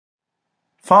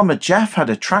Farmer Geoff had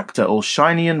a tractor all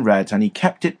shiny and red, and he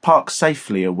kept it parked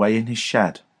safely away in his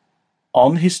shed.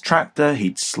 On his tractor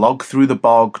he'd slog through the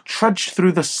bog, trudge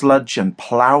through the sludge, and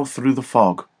plough through the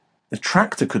fog. The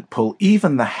tractor could pull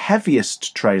even the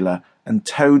heaviest trailer and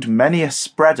towed many a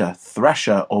spreader,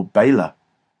 thresher, or baler.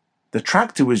 The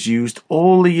tractor was used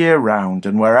all the year round,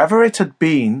 and wherever it had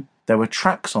been, there were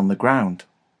tracks on the ground.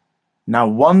 Now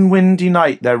one windy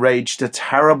night there raged a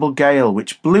terrible gale,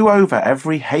 which blew over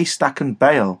every haystack and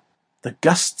bale. The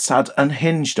gusts had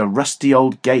unhinged a rusty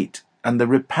old gate, and the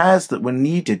repairs that were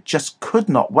needed just could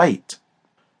not wait.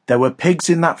 There were pigs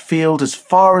in that field as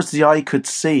far as the eye could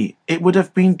see. It would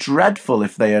have been dreadful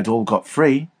if they had all got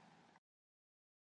free.